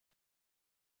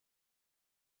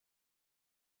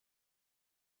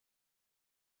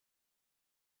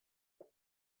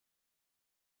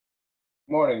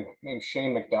Morning, my name's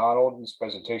Shane McDonald. This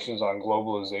presentation is on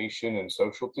globalization and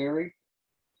social theory.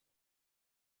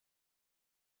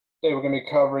 Today we're going to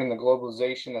be covering the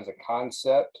globalization as a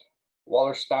concept.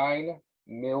 Wallerstein,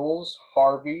 Mills,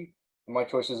 Harvey, and my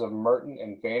choices of Merton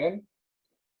and Fanon.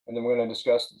 And then we're going to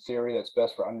discuss the theory that's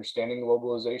best for understanding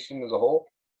globalization as a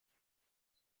whole.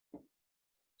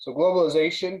 So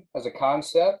globalization as a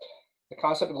concept. The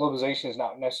concept of globalization is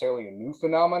not necessarily a new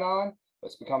phenomenon.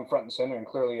 It's become front and center and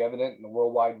clearly evident in the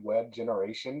World Wide Web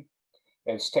generation.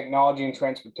 As technology and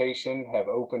transportation have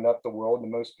opened up the world to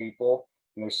most people,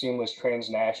 and their seamless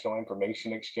transnational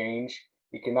information exchange,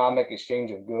 economic exchange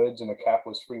of goods in a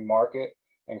capitalist free market,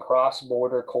 and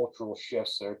cross-border cultural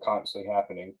shifts that are constantly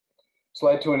happening. It's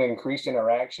led to an increased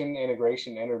interaction,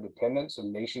 integration, and interdependence of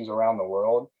nations around the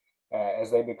world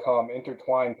as they become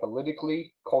intertwined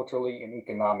politically, culturally, and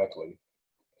economically.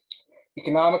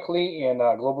 Economically, in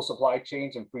global supply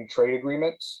chains and free trade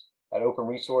agreements that open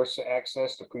resource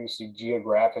access to previously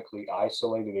geographically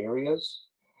isolated areas.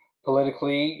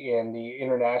 Politically, in the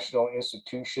international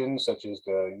institutions such as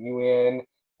the UN,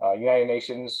 United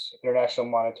Nations, International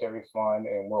Monetary Fund,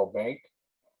 and World Bank.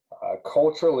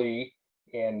 Culturally,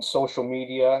 in social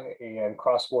media and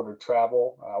cross-border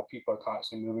travel, people are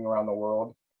constantly moving around the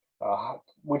world,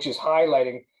 which is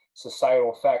highlighting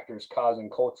societal factors causing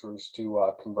cultures to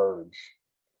converge.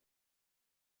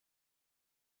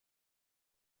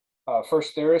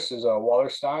 First theorist is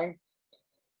Wallerstein.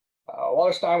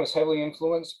 Wallerstein was heavily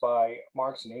influenced by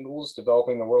Marx and Engels,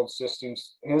 developing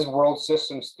his world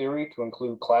systems theory to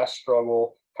include class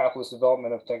struggle, capitalist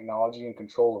development of technology, and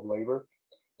control of labor,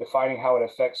 defining how it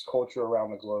affects culture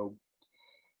around the globe.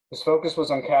 His focus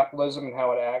was on capitalism and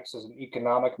how it acts as an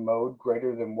economic mode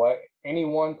greater than what any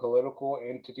one political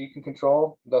entity can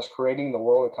control, thus creating the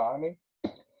world economy.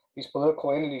 These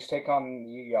political entities take on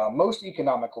the most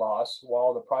economic loss,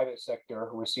 while the private sector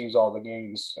receives all the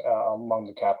gains among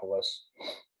the capitalists.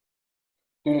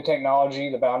 Due to technology,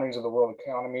 the boundaries of the world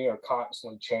economy are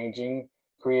constantly changing,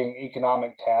 creating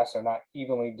economic tasks are not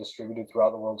evenly distributed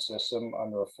throughout the world system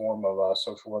under a form of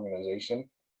social organization.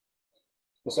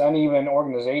 This uneven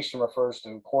organization refers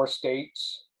to core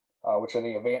states, which are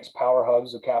the advanced power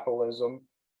hubs of capitalism,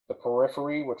 the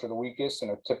periphery, which are the weakest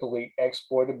and are typically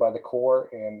exploited by the core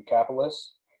and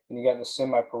capitalists. And you got the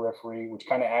semi-periphery, which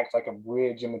kind of acts like a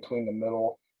bridge in between the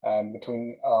middle and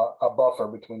between a buffer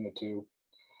between the two.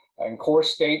 In core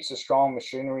states, a strong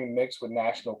machinery mixed with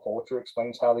national culture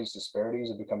explains how these disparities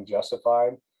have become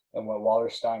justified and what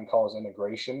Wallerstein calls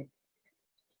integration.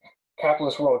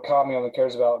 Capitalist world economy only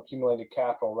cares about accumulated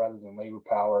capital rather than labor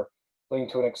power, leading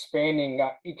to an expanding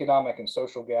economic and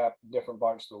social gap in different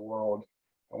parts of the world.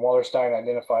 And Wallerstein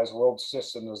identifies world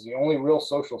systems as the only real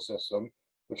social system,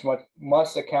 which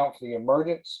must account for the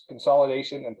emergence,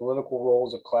 consolidation, and political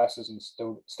roles of classes and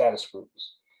status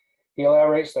groups. He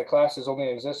elaborates that classes only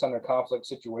exist under conflict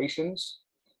situations,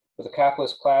 but the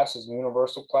capitalist class is a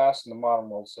universal class in the modern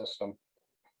world system.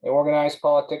 They organize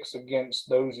politics against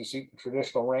those who seek the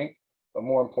traditional rank, but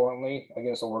more importantly,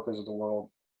 against the workers of the world.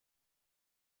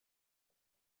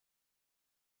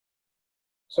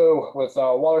 So with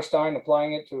Wallerstein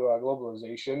applying it to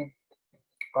globalization,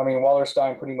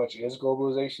 Wallerstein pretty much is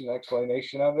globalization, the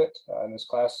explanation of it in this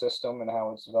class system and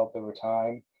how it's developed over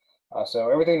time. So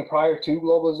everything prior to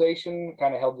globalization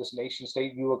kind of held this nation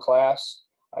state view of class.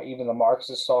 Even the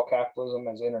Marxists saw capitalism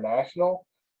as international,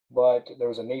 but there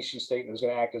was a nation state that was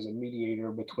going to act as a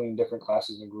mediator between different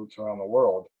classes and groups around the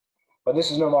world. But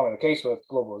this is no longer the case with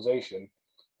globalization.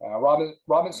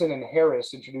 Robinson and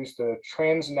Harris introduced the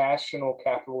transnational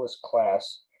capitalist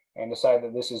class and decided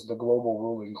that this is the global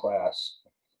ruling class.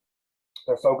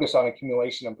 They're focused on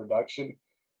accumulation and production,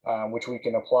 which we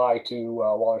can apply to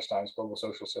Wallerstein's global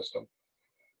social system.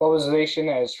 Globalization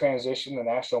has transitioned the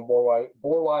national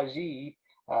bourgeoisie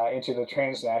into the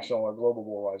transnational or global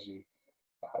bourgeoisie,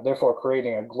 therefore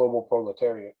creating a global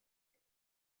proletariat.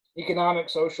 Economic,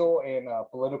 social, and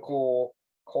political,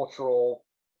 cultural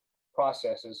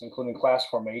processes, including class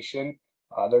formation,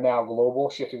 they're now global,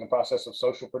 shifting the process of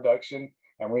social production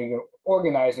and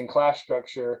reorganizing class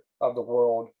structure of the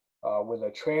world with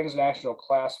a transnational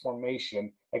class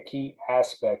formation, a key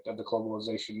aspect of the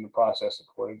globalization process,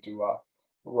 according to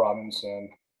Robinson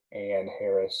and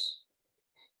Harris.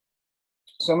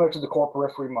 Similar to the core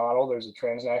periphery model, there's a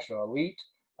transnational elite,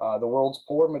 the world's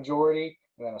poor majority,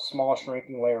 and then a small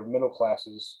shrinking layer of middle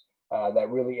classes that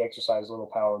really exercise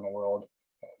little power in the world,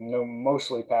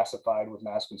 mostly pacified with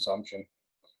mass consumption.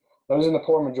 Those in the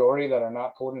poor majority that are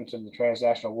not pulled into the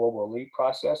transnational global elite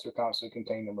process are constantly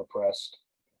contained and repressed.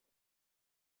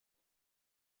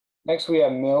 Next, we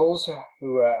have Mills,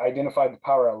 who identified the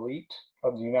power elite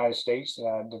of the United States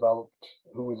developed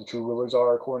who the true rulers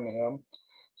are, according to him.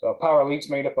 So power elites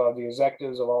made up of the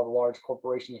executives of all the large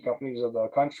corporations and companies of the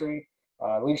country,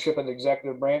 leadership of the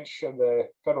executive branch of the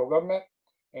federal government,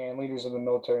 and leaders of the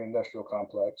military industrial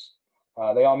complex.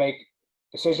 They all make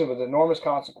decisions with enormous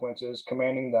consequences,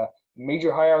 commanding the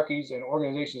major hierarchies and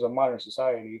organizations of modern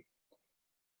society.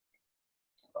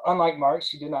 Unlike Marx,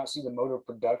 he did not see the mode of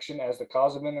production as the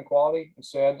cause of inequality.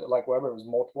 Instead, like Weber, it was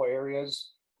multiple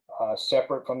areas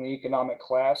separate from the economic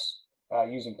class,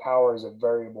 using power as a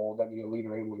variable that the elite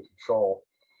are able to control.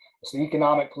 It's the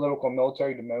economic, political, and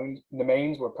military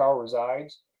domains where power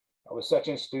resides, with such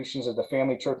institutions as the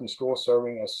family, church, and school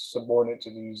serving as subordinate to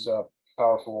these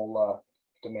powerful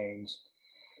domains.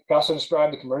 He also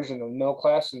described the conversion of the middle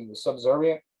class into the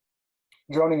subservient,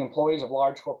 droning employees of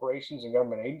large corporations and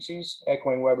government agencies,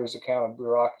 echoing Weber's account of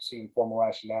bureaucracy and formal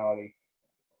rationality.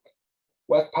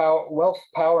 Wealth,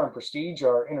 power, and prestige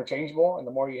are interchangeable, and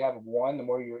the more you have of one, the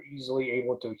more you're easily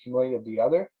able to accumulate of the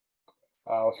other.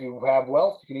 If you have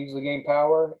wealth, you can easily gain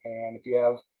power, and if you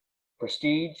have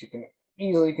prestige, you can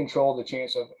easily control the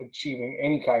chance of achieving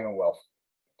any kind of wealth.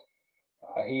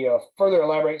 He further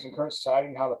elaborates on current society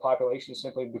and how the population is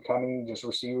simply becoming just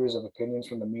receivers of opinions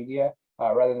from the media,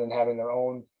 rather than having their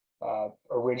own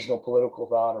original political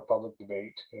thought or public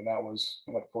debate. And that was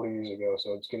like 40 years ago,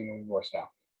 so it's getting even worse now.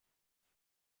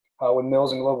 With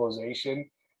Mills and globalization,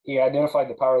 he identified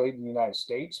the power elite in the United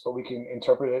States, but we can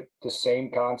interpret it the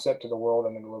same concept to the world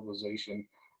under globalization.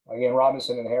 Again,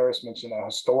 Robinson and Harris mentioned a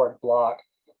historic bloc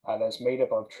that's made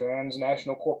up of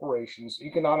transnational corporations,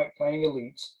 economic planning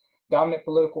elites, dominant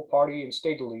political party and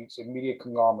state elites, and media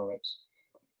conglomerates.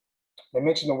 They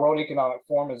mentioned the World Economic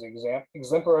Forum as an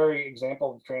exemplary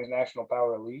example of the transnational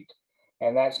power elite,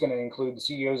 and that's going to include the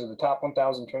CEOs of the top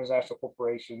 1,000 transnational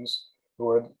corporations who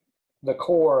are the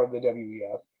core of the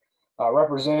WEF,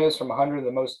 representatives from 100 of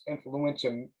the most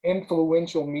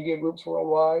influential media groups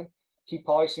worldwide, key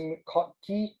policy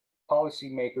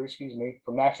makers,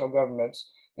 from national governments,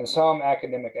 and some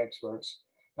academic experts.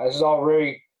 This is all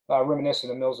very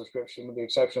reminiscent of Mill's description, with the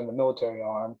exception of the military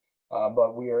arm,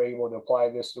 but we are able to apply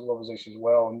this to globalization as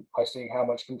well, and by seeing how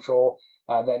much control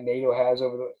that NATO has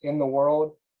in the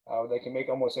world, they can make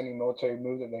almost any military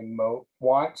move that they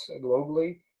want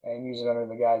globally and use it under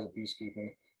the guise of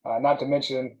peacekeeping. Not to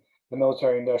mention the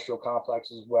military industrial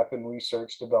complexes, weapon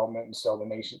research, development, and sell to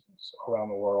nations around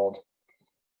the world.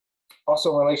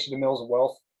 Also, in relation to Mill's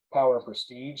wealth, power, and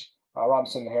prestige,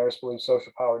 Robinson and Harris believe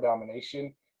social power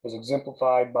domination is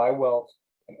exemplified by wealth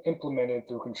and implemented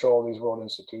through control of these world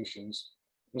institutions.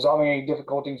 Resolving any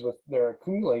difficulties with their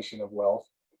accumulation of wealth,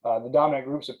 the dominant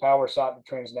groups of power sought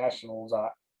to transnationalize.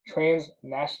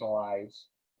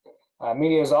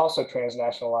 Media is also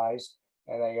transnationalized,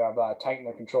 and they have tightened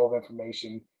their control of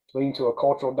information, leading to a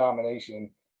cultural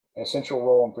domination, an essential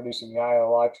role in producing the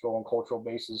ideological and cultural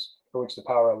basis for which the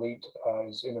power elite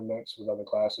is intermixed with other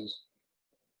classes.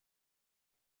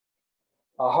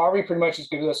 Harvey pretty much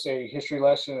just gives us a history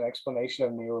lesson and explanation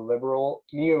of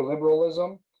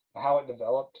neoliberalism, how it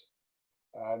developed,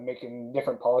 making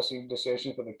different policy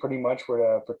decisions, but they pretty much were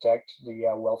to protect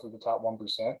the wealth of the top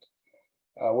 1%.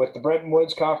 With the Bretton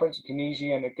Woods Conference of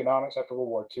Keynesian economics after World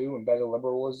War II, embedded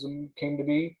liberalism came to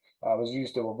be, was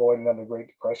used to avoid another Great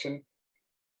Depression.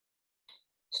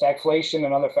 Stagflation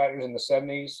and other factors in the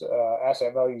 70s,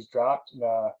 asset values dropped. And,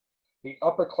 the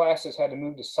upper classes had to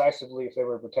move decisively if they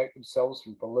were to protect themselves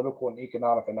from political and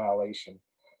economic annihilation.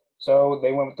 So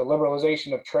they went with the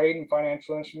liberalization of trade and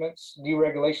financial instruments,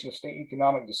 deregulation of state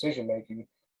economic decision-making,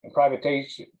 and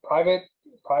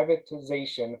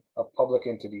privatization of public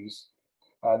entities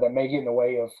that may get in the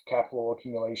way of capital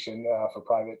accumulation for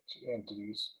private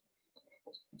entities.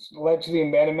 It's led to the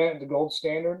abandonment of the gold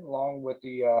standard, along with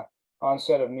the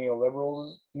onset of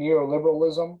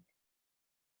neoliberalism.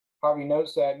 Harvey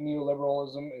notes that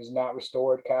neoliberalism is not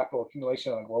restored capital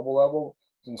accumulation on a global level,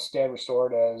 it's instead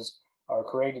restored as or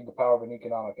created the power of an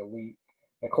economic elite.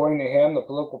 According to him, the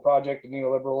political project of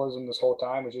neoliberalism this whole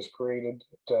time was just created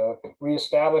to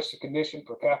reestablish the condition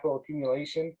for capital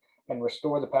accumulation and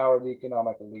restore the power of the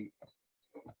economic elite.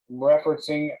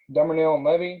 Referencing Dumernil and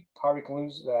Levy, Harvey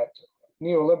concludes that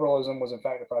neoliberalism was in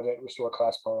fact a project to restore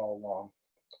class power all along.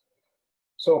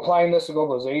 So applying this to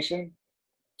globalization,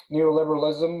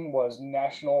 neoliberalism was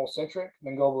national-centric,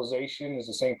 then globalization is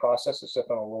the same process except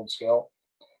on a world scale.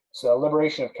 It's the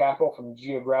liberation of capital from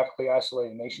geographically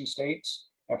isolated nation states,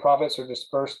 and profits are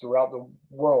dispersed throughout the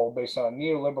world based on a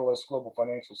neoliberalist global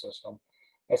financial system.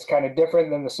 It's kind of different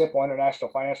than the simple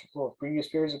international financial flow of previous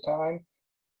periods of time,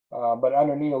 but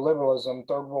under neoliberalism,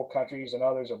 third world countries and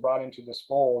others are brought into this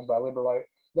fold by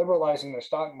liberalizing their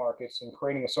stock markets and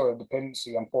creating a sort of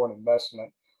dependency on foreign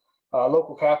investment.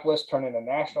 Local capitalists turn into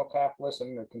national capitalists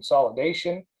under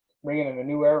consolidation, bringing in a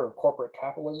new era of corporate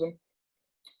capitalism.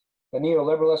 The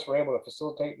neoliberalists were able to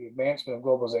facilitate the advancement of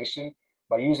globalization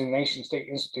by using nation-state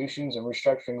institutions and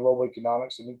restructuring global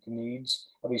economics to meet the needs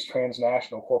of these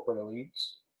transnational corporate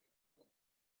elites.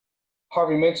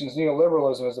 Harvey mentions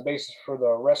neoliberalism as the basis for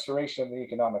the restoration of the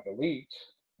economic elite,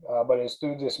 but it's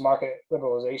through this market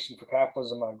liberalization for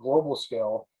capitalism on a global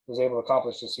scale was able to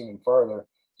accomplish this even further.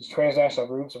 These transnational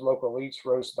groups of local elites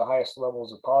rose to the highest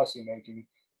levels of policymaking.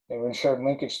 They ensured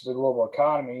linkage to the global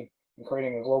economy and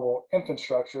creating a global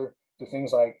infrastructure through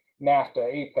things like NAFTA,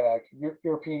 APEC,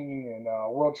 European Union,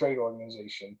 World Trade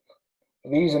Organization.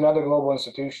 These and other global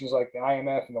institutions like the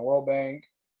IMF and the World Bank,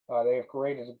 they have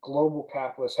created a global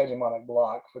capitalist hegemonic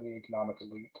bloc for the economic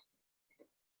elite.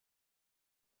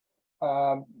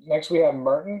 Next, we have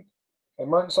Merton. And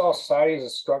Merton saw society as a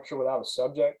structure without a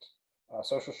subject.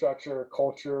 Social structure,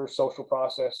 culture, social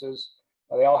processes,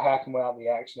 they all happen without the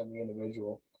action of the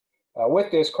individual.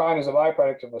 With this, crime is a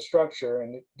byproduct of a structure,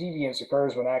 and deviance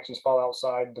occurs when actions fall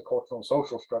outside the cultural and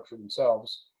social structure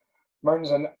themselves.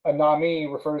 Merton's anomie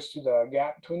refers to the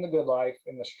gap between the good life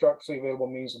and the structurally available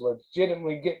means to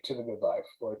legitimately get to the good life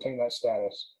or attain that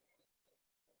status.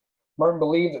 Merton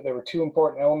believed that there were two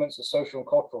important elements of social and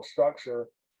cultural structure,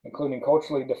 including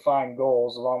culturally defined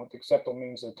goals, along with acceptable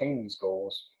means to attain these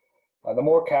goals. The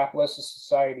more capitalist a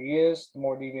society is, the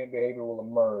more deviant behavior will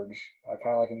emerge,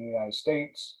 kind of like in the United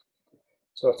States.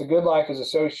 So if the good life is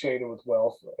associated with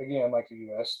wealth, again, like the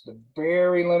US, the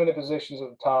very limited positions at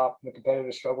the top and the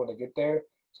competitive struggle to get there,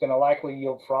 it's going to likely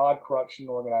yield fraud, corruption, and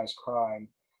organized crime.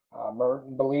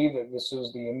 Merton believed that this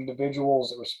was the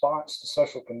individual's response to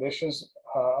social conditions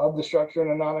of the structure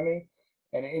and anatomy,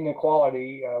 and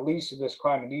inequality leads to this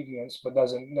crime and deviance, but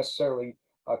doesn't necessarily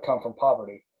come from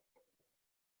poverty.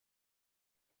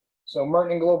 So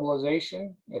Merton and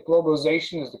globalization. If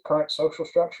globalization is the current social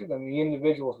structure, then the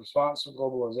individual's response to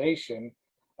globalization,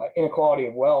 inequality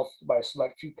of wealth by a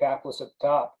select few capitalists at the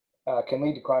top, can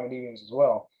lead to crime and deviance as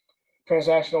well.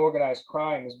 Transnational organized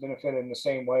crime has benefited in the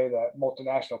same way that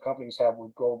multinational companies have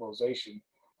with globalization.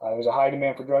 There's a high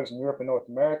demand for drugs in Europe and North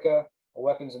America,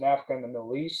 weapons in Africa and the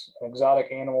Middle East, and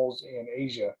exotic animals in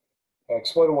Asia,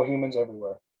 exploitable humans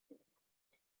everywhere.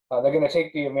 They're going to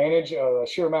take the advantage of the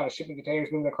sheer amount of shipping containers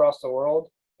moving across the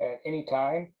world at any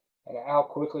time, and how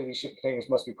quickly these shipping containers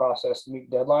must be processed to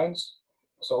meet deadlines.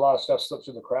 So a lot of stuff slips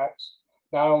through the cracks.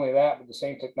 Not only that, but the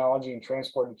same technology and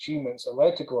transport achievements that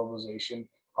led to globalization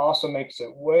also makes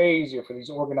it way easier for these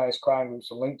organized crime groups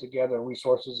to link together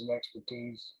resources and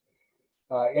expertise.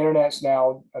 Internet's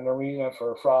now an arena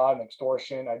for fraud and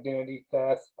extortion, identity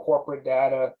theft, corporate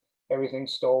data,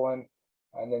 everything's stolen.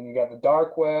 And then you got the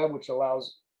dark web, which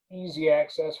allows easy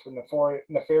access for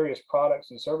nefarious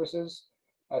products and services.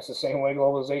 That's the same way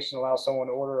globalization allows someone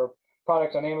to order a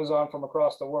product on Amazon from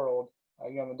across the world,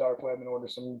 get on the dark web and order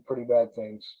some pretty bad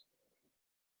things.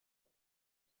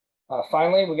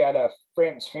 Finally, we got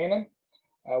Francis Fanon,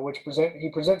 which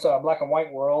presents a black and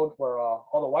white world where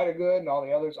all the white are good and all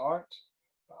the others aren't.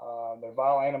 They're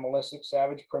vile, animalistic,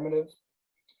 savage, primitive.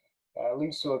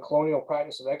 Leads to a colonial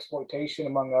practice of exploitation,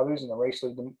 among others, in the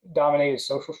racially dominated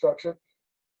social structure.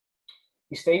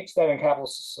 He states that in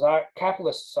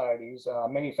capitalist societies,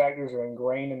 many factors are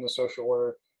ingrained in the social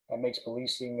order and makes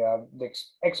policing the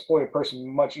exploited person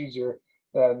much easier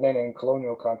than in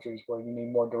colonial countries where you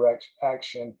need more direct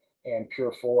action and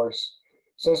pure force.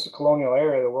 Since the colonial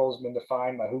era, the world has been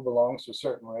defined by who belongs to a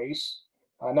certain race,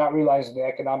 not realizing the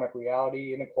economic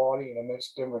reality, inequality, and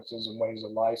immense differences in ways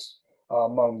of life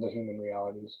among the human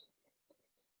realities.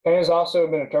 It has also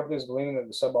been interpreted as believing that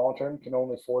the subaltern can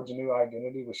only forge a new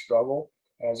identity with struggle,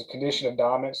 as a condition of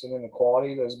dominance and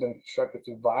inequality that has been constructed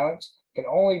through violence can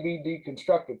only be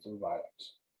deconstructed through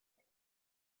violence.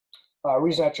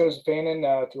 Reason I chose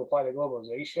Fanon to apply to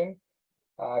globalization,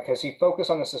 because he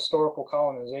focused on this historical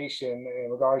colonization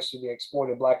in regards to the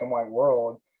exploited black and white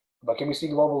world. But can we see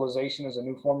globalization as a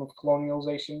new form of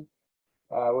colonialization?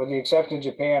 With the exception of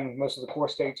Japan, most of the core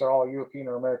states are all European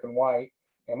or American white,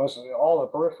 and all the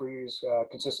peripheries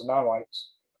consist of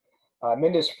non-whites.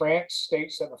 Mendes France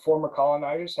states that the former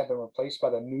colonizers have been replaced by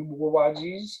the new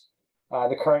bourgeoisie,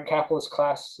 the current capitalist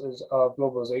classes of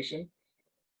globalization.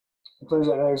 Includes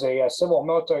that there's a civil and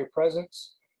military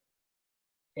presence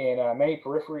in many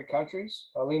periphery countries,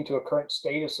 leading to a current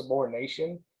state of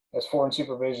subordination as foreign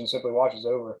supervision simply watches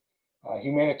over.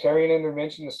 Humanitarian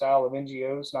intervention in the style of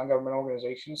NGOs, non-government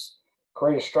organizations,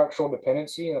 create a structural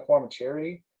dependency in the form of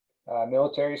charity.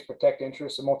 Militaries protect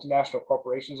interests of multinational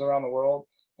corporations around the world,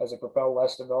 as it propelled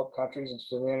less developed countries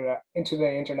into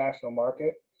the international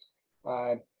market.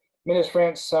 Menace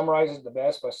France summarizes it the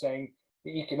best by saying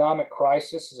the economic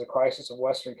crisis is a crisis of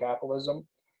Western capitalism.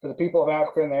 For the people of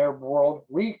Africa and the Arab world,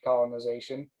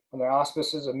 recolonization, under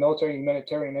auspices of military and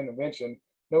humanitarian intervention,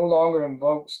 no longer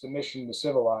invokes the mission to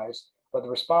civilize, but the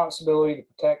responsibility to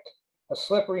protect a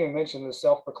slippery invention of the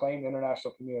self-proclaimed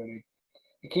international community.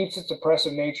 It keeps its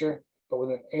oppressive nature, but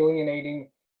with an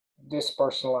alienating,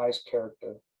 dispersonalized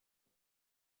character.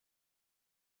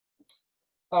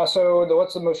 What's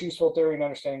the most useful theory in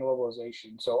understanding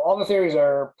globalization? So all the theories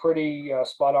are pretty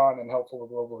spot on and helpful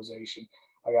with globalization.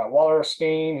 I got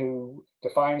Wallerstein, who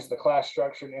defines the class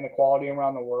structure and inequality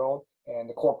around the world, and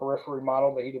the core periphery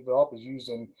model that he developed is used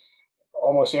in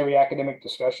almost every academic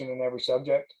discussion in every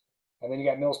subject. And then you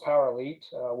got Mill's power elite,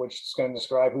 which is going to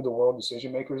describe who the world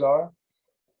decision makers are.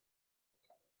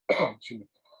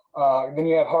 Then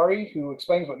you have Hardy, who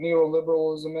explains what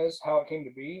neoliberalism is, how it came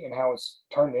to be, and how it's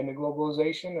turned into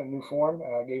globalization, a new form,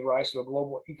 gave rise to a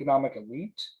global economic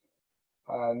elite.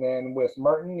 And then with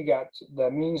Merton, you got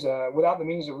the means, without the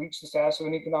means to reach the status of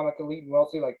an economic elite and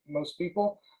wealthy like most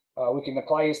people, we can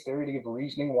apply his theory to give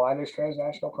reasoning why there's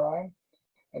transnational crime.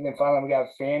 And then finally, we got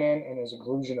Fanon and his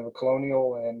inclusion of a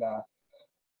colonial and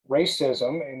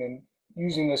racism, and then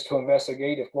using this to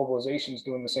investigate if globalization is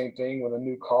doing the same thing with a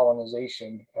new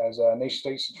colonization as nation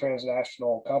states and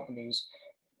transnational companies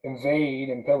invade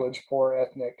and pillage poor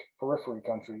ethnic periphery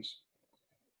countries.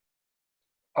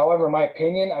 However, in my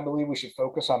opinion, I believe we should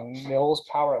focus on Mill's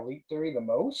power elite theory the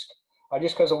most,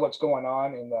 just because of what's going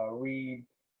on in the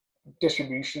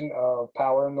redistribution of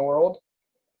power in the world.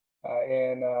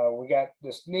 We got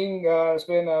this thing, it's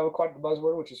been quite the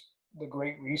buzzword, which is the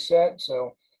Great Reset.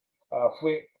 So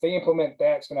if they implement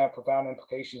that, it's going to have profound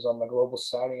implications on the global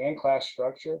society and class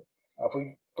structure. If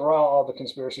we throw out all the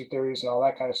conspiracy theories and all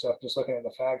that kind of stuff, just looking at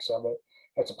the facts of it,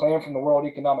 it's a plan from the World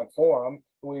Economic Forum,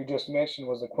 who we just mentioned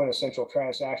was the quintessential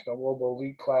transnational global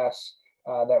elite class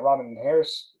that Robin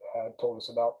Harris told us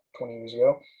about 20 years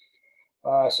ago.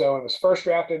 So it was first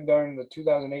drafted during the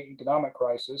 2008 economic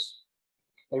crisis.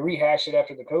 They rehashed it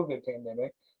after the COVID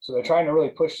pandemic. So they're trying to really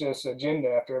push this agenda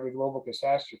after every global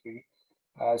catastrophe.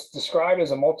 It's described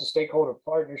as a multi-stakeholder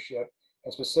partnership,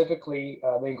 and specifically,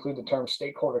 they include the term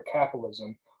stakeholder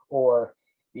capitalism, or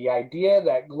the idea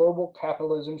that global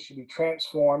capitalism should be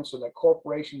transformed so that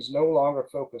corporations no longer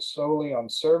focus solely on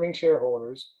serving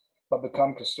shareholders, but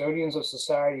become custodians of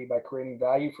society by creating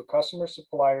value for customers,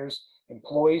 suppliers,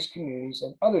 employees, communities,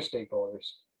 and other stakeholders.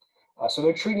 So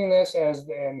they're treating this as,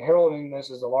 and heralding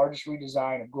this as the largest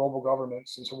redesign of global government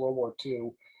since World War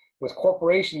II, with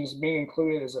corporations being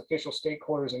included as official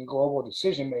stakeholders in global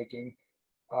decision-making,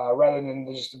 rather than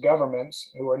just the governments,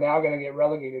 who are now going to get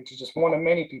relegated to just one of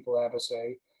many people that have a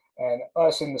say, and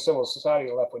us in the civil society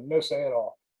are left with no say at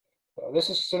all. So this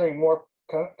is considering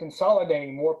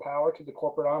consolidating more power to the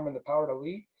corporate arm and the powered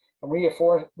elite, and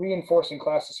reinforcing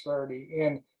class disparity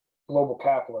in global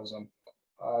capitalism.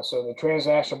 So the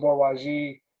transnational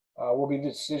bourgeoisie will be the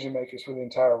decision makers for the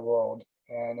entire world,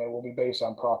 and it will be based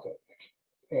on profit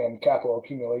and capital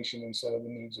accumulation instead of the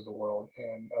needs of the world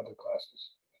and other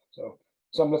classes. So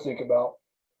something to think about.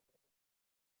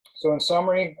 So in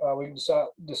summary, we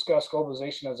discussed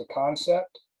globalization as a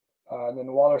concept. Then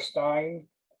Wallerstein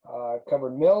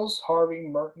covered Mills, Harvey,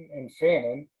 Merton, and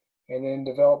Fanon, and then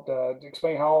developed to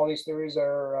explain how all these theories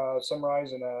are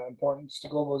summarized in importance to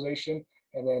globalization,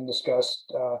 and then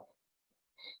discussed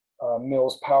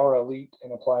Mill's power elite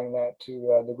and applying that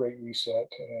to the Great Reset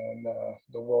and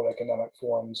the World Economic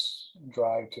Forum's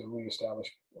drive to reestablish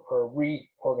or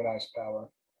reorganize power.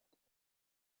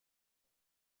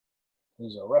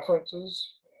 These are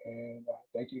references, and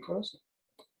thank you for listening.